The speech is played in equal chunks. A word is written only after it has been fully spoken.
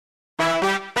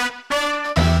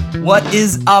What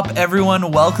is up,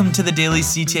 everyone? Welcome to the Daily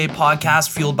CTA podcast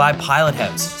fueled by Pilot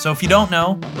House. So if you don't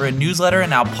know, we're a newsletter and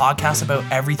now podcast about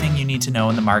everything you need to know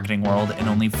in the marketing world in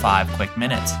only 5 quick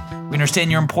minutes. We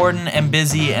understand you're important and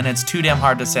busy, and it's too damn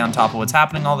hard to stay on top of what's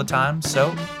happening all the time.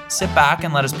 So sit back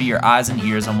and let us be your eyes and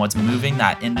ears on what's moving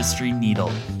that industry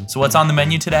needle. So what's on the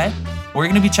menu today? We're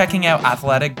going to be checking out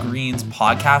Athletic Greens'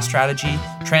 podcast strategy,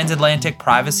 Transatlantic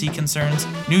Privacy Concerns,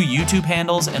 new YouTube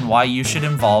handles, and why you should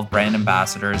involve brand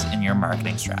ambassadors in your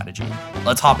marketing strategy.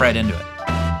 Let's hop right into it.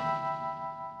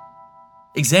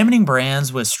 Examining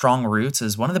brands with strong roots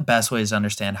is one of the best ways to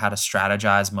understand how to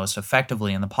strategize most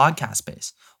effectively in the podcast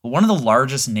space. Well, one of the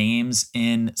largest names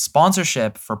in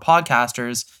sponsorship for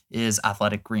podcasters is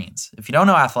Athletic Greens. If you don't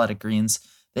know Athletic Greens,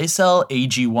 they sell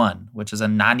AG1, which is a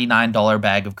 $99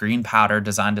 bag of green powder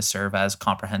designed to serve as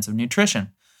comprehensive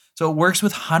nutrition. So it works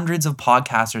with hundreds of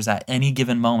podcasters at any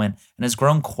given moment and has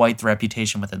grown quite the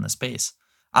reputation within the space.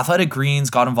 Athletic Greens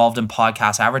got involved in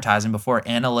podcast advertising before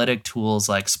analytic tools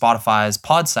like Spotify's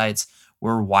pod sites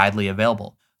were widely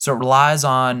available. So it relies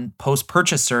on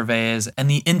post-purchase surveys and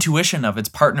the intuition of its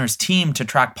partners' team to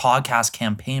track podcast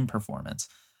campaign performance.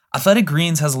 Athletic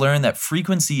Greens has learned that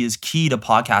frequency is key to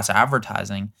podcast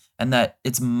advertising and that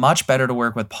it's much better to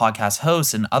work with podcast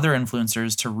hosts and other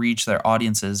influencers to reach their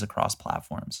audiences across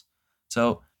platforms.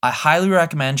 So I highly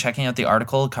recommend checking out the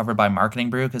article covered by Marketing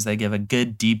Brew because they give a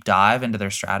good deep dive into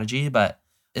their strategy, but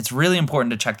it's really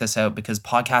important to check this out because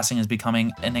podcasting is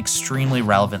becoming an extremely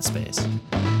relevant space.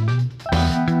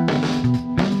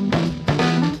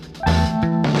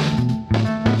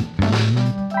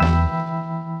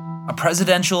 A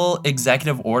presidential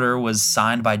executive order was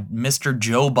signed by Mr.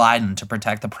 Joe Biden to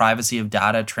protect the privacy of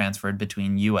data transferred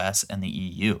between US and the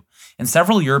EU. In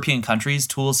several European countries,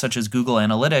 tools such as Google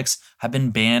Analytics have been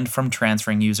banned from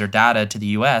transferring user data to the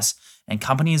US, and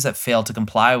companies that fail to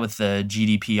comply with the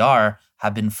GDPR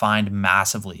have been fined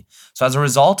massively. So as a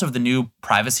result of the new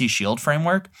Privacy Shield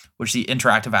framework, which the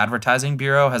Interactive Advertising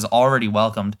Bureau has already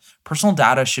welcomed, personal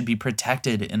data should be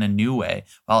protected in a new way,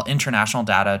 while international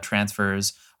data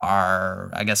transfers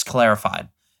are, clarified.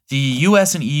 The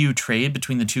US and EU trade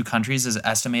between the two countries is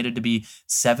estimated to be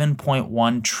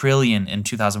 $7.1 trillion in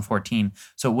 2014,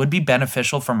 so it would be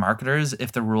beneficial for marketers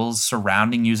if the rules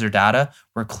surrounding user data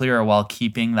were clearer while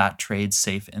keeping that trade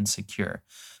safe and secure.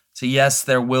 So yes,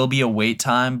 there will be a wait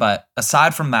time, but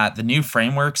aside from that, the new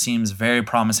framework seems very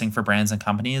promising for brands and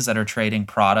companies that are trading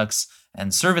products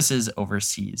and services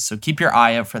overseas. So keep your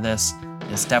eye out for this.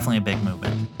 It's definitely a big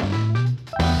movement.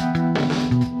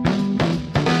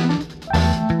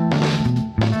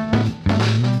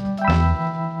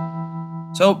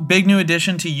 So big new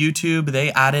addition to YouTube,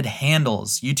 they added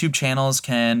handles. YouTube channels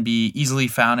can be easily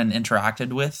found and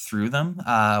interacted with through them.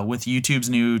 With YouTube's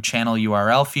new channel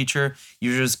URL feature,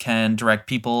 users can direct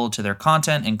people to their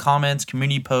content in comments,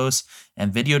 community posts,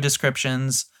 and video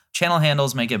descriptions. Channel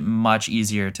handles make it much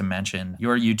easier to mention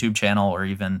your YouTube channel or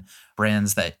even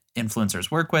brands that influencers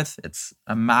work with. It's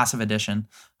a massive addition.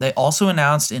 They also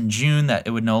announced in June that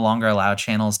it would no longer allow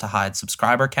channels to hide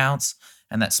subscriber counts,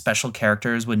 and that special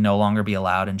characters would no longer be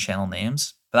allowed in channel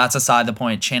names. But that's aside the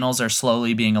point. Channels are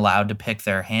slowly being allowed to pick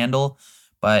their handle,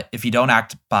 but if you don't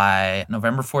act by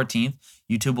November 14th,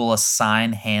 YouTube will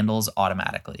assign handles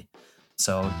automatically.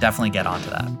 So definitely get onto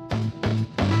that.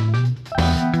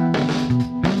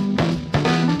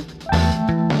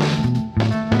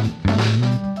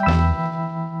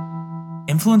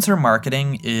 Influencer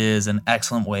marketing is an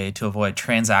excellent way to avoid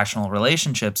transactional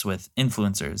relationships with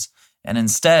influencers and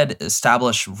instead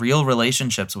establish real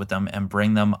relationships with them and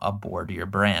bring them aboard your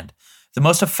brand. The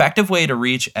most effective way to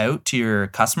reach out to your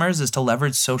customers is to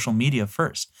leverage social media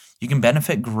first. You can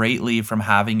benefit greatly from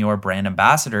having your brand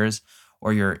ambassadors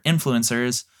or your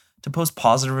influencers to post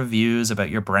positive reviews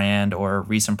about your brand or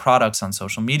recent products on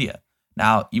social media.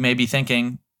 Now, you may be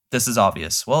thinking, this is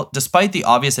obvious. Well, despite the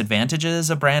obvious advantages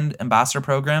of brand ambassador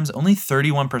programs, only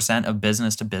 31% of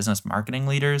business-to-business marketing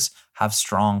leaders have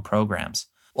strong programs.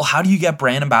 Well, how do you get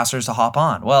brand ambassadors to hop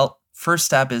on? Well, first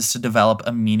step is to develop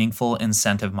a meaningful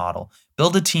incentive model.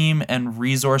 Build a team and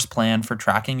resource plan for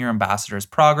tracking your ambassadors'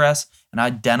 progress and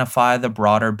identify the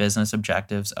broader business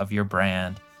objectives of your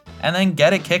brand. And then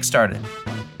get it kickstarted.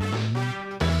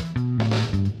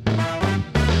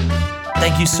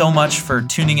 Thank you so much for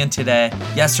tuning in today.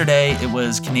 Yesterday, it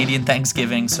was Canadian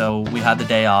Thanksgiving, so we had the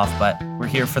day off, but we're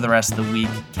here for the rest of the week.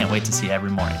 Can't wait to see you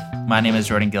every morning. My name is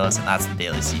Jordan Gillis, and that's the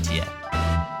Daily CTA.